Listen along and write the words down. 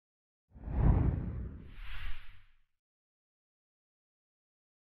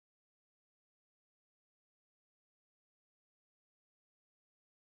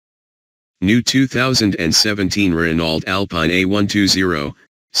New 2017 Renault Alpine A120,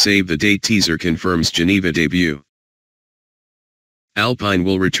 save the date teaser confirms Geneva debut. Alpine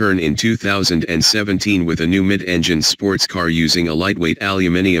will return in 2017 with a new mid-engine sports car using a lightweight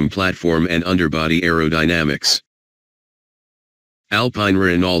aluminium platform and underbody aerodynamics. Alpine,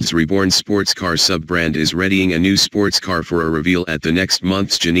 Renault's reborn sports car sub-brand, is readying a new sports car for a reveal at the next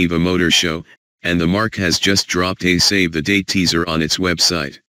month's Geneva Motor Show, and the marque has just dropped a save-the-date teaser on its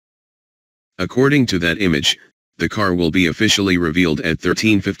website. According to that image, the car will be officially revealed at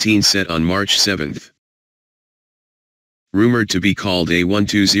 13:15 set on March 7. Rumored to be called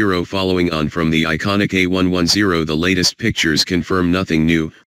A120 following on from the iconic A110, the latest pictures confirm nothing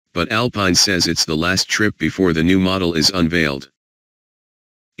new, but Alpine says it's the last trip before the new model is unveiled.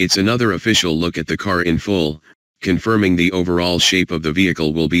 It's another official look at the car in full, confirming the overall shape of the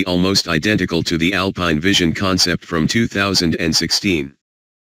vehicle will be almost identical to the Alpine Vision concept from 2016.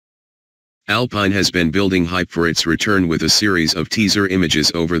 Alpine has been building hype for its return with a series of teaser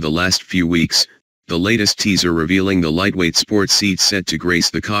images over the last few weeks, the latest teaser revealing the lightweight sports seat set to grace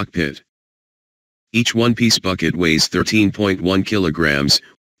the cockpit. Each one-piece bucket weighs 13.1 kilograms,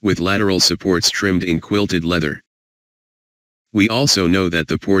 with lateral supports trimmed in quilted leather. We also know that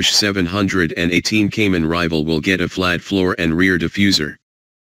the Porsche 718 Cayman rival will get a flat floor and rear diffuser.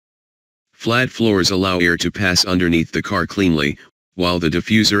 Flat floors allow air to pass underneath the car cleanly, while the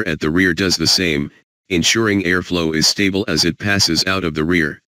diffuser at the rear does the same, ensuring airflow is stable as it passes out of the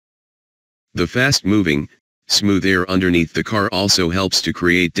rear. The fast-moving, smooth air underneath the car also helps to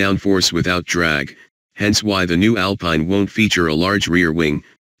create downforce without drag, hence why the new Alpine won't feature a large rear wing,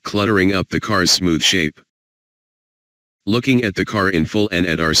 cluttering up the car's smooth shape. Looking at the car in full and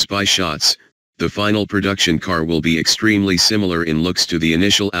at our spy shots, the final production car will be extremely similar in looks to the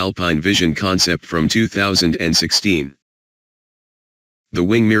initial Alpine Vision concept from 2016. The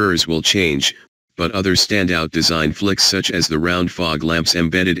wing mirrors will change, but other standout design flicks such as the round fog lamps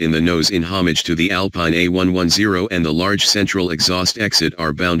embedded in the nose in homage to the Alpine A110 and the large central exhaust exit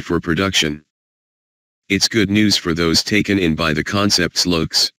are bound for production. It's good news for those taken in by the concept's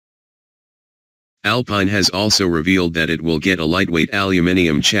looks. Alpine has also revealed that it will get a lightweight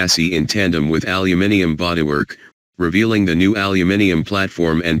aluminium chassis in tandem with aluminium bodywork, revealing the new aluminium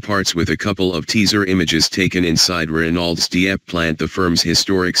platform and parts with a couple of teaser images taken inside Renault's Dieppe plant, the firm's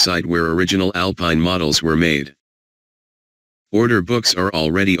historic site where original Alpine models were made. Order books are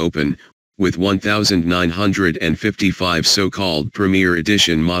already open, with 1,955 so-called Premier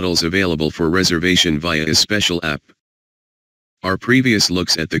Edition models available for reservation via a special app. Our previous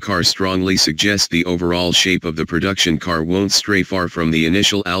looks at the car strongly suggest the overall shape of the production car won't stray far from the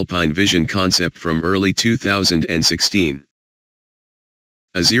initial Alpine Vision concept from early 2016.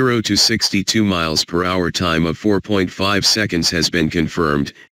 A 0 to 62 miles per hour time of 4.5 seconds has been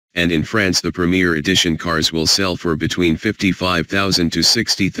confirmed, and in France the Premier Edition cars will sell for between €55,000 to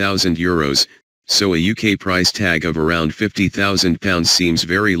 €60,000, so a UK price tag of around £50,000 seems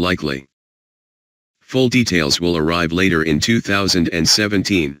very likely. Full details will arrive later in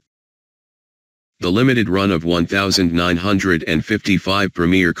 2017. The limited run of 1,955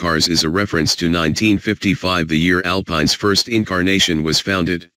 Premier cars is a reference to 1955, the year Alpine's first incarnation was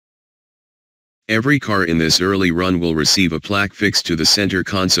founded. Every car in this early run will receive a plaque fixed to the center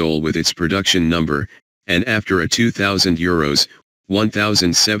console with its production number, and after a €2,000,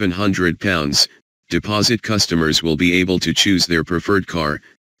 £1,700, deposit, customers will be able to choose their preferred car,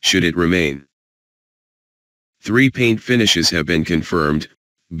 should it remain. 3 paint finishes have been confirmed: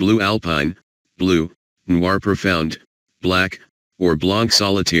 Blue Alpine, Blue, Noir Profound, Black, or Blanc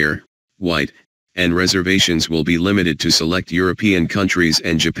Solitaire, White, and reservations will be limited to select European countries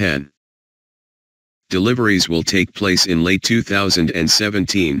and Japan. Deliveries will take place in late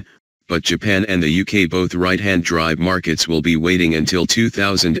 2017, but Japan and the UK, both right-hand drive markets, will be waiting until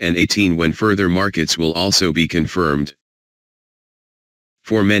 2018 when further markets will also be confirmed.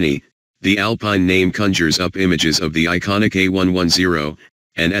 For many, the Alpine name conjures up images of the iconic A110,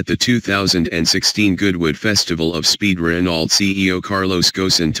 and at the 2016 Goodwood Festival of Speed, Renault CEO Carlos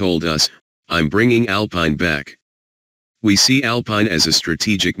Ghosn told us, "I'm bringing Alpine back." We see Alpine as a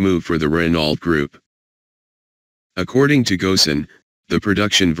strategic move for the Renault Group. According to Ghosn, the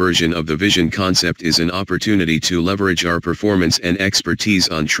production version of the Vision concept is an opportunity to leverage our performance and expertise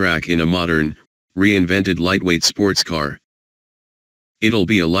on track in a modern, reinvented lightweight sports car. It'll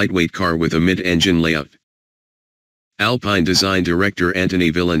be a lightweight car with a mid-engine layout. Alpine design director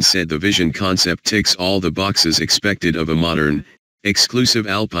Anthony Villan said the Vision concept ticks all the boxes expected of a modern, exclusive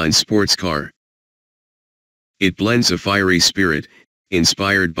Alpine sports car. It blends a fiery spirit,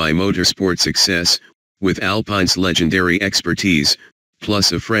 inspired by motorsport success, with Alpine's legendary expertise,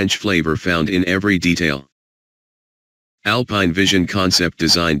 plus a French flavor found in every detail. Alpine Vision Concept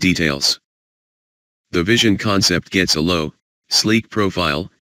Design Details. The Vision Concept gets a low, sleek profile,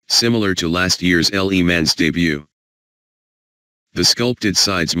 similar to last year's Le Mans debut. The sculpted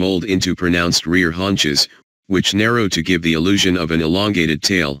sides mold into pronounced rear haunches, which narrow to give the illusion of an elongated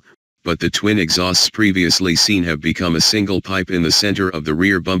tail, but the twin exhausts previously seen have become a single pipe in the center of the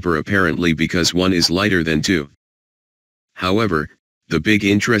rear bumper, apparently because one is lighter than two. However, the big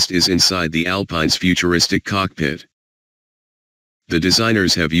interest is inside the Alpine's futuristic cockpit. The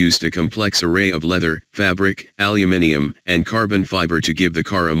designers have used a complex array of leather, fabric, aluminium, and carbon fiber to give the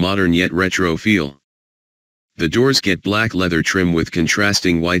car a modern yet retro feel. The doors get black leather trim with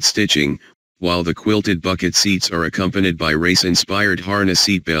contrasting white stitching, while the quilted bucket seats are accompanied by race-inspired harness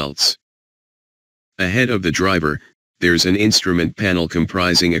seat belts. Ahead of the driver, there's an instrument panel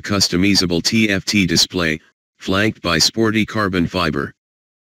comprising a customizable TFT display, flanked by sporty carbon fiber.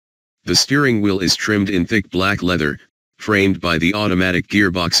 The steering wheel is trimmed in thick black leather, framed by the automatic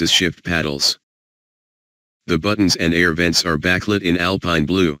gearbox's shift paddles. The buttons and air vents are backlit in Alpine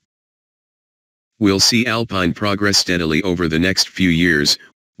blue. We'll see Alpine progress steadily over the next few years,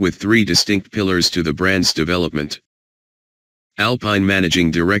 with three distinct pillars to the brand's development. Alpine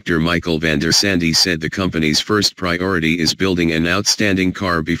Managing Director Michael van der Sande said the company's first priority is building an outstanding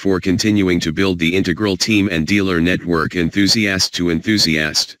car before continuing to build the integral team and dealer network enthusiast to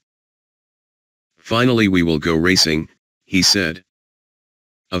enthusiast. Finally, we will go racing, he said.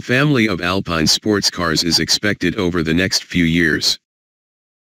 A family of Alpine sports cars is expected over the next few years.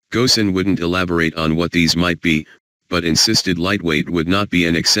 Goosen wouldn't elaborate on what these might be, but insisted lightweight would not be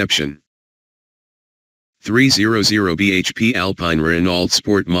an exception. 300 bhp Alpine Renault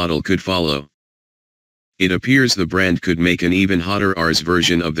Sport model could follow. It appears the brand could make an even hotter Rs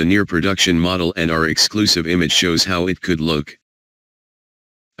version of the near-production model, and our exclusive image shows how it could look.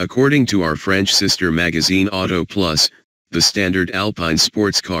 According to our French sister magazine Auto Plus, the standard Alpine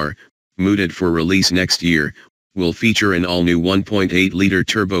sports car, mooted for release next year, will feature an all-new 1.8-liter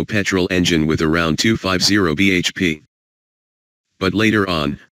turbo petrol engine with around 250 bhp. But later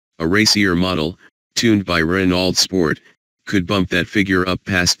on, a racier model, tuned by Renault Sport, could bump that figure up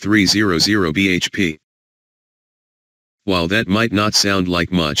past 300 bhp. While that might not sound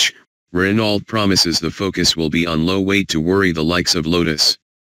like much, Renault promises the focus will be on low weight to worry the likes of Lotus.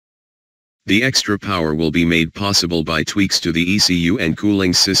 The extra power will be made possible by tweaks to the ECU and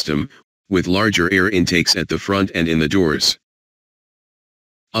cooling system, with larger air intakes at the front and in the doors.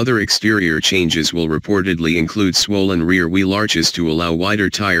 Other exterior changes will reportedly include swollen rear wheel arches to allow wider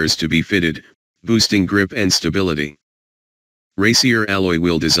tires to be fitted, boosting grip and stability. Racier alloy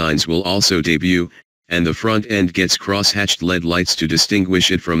wheel designs will also debut, and the front end gets cross-hatched LED lights to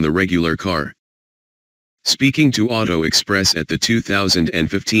distinguish it from the regular car. Speaking to Auto Express at the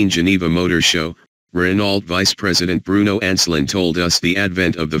 2015 Geneva Motor Show, Renault Vice President Bruno Ancelin told us the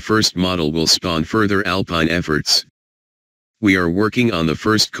advent of the first model will spawn further Alpine efforts. We are working on the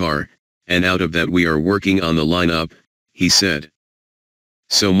first car, and out of that we are working on the lineup, he said.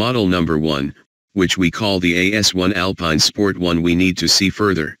 So model number 1, which we call the AS1 Alpine Sport 1, we need to see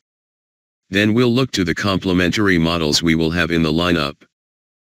further. Then we'll look to the complementary models we will have in the lineup.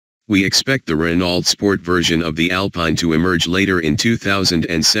 We expect the Renault Sport version of the Alpine to emerge later in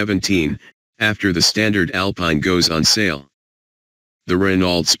 2017, after the standard Alpine goes on sale. The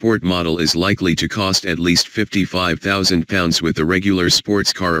Renault Sport model is likely to cost at least £55,000, with the regular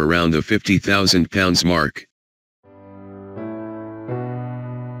sports car around the £50,000 mark.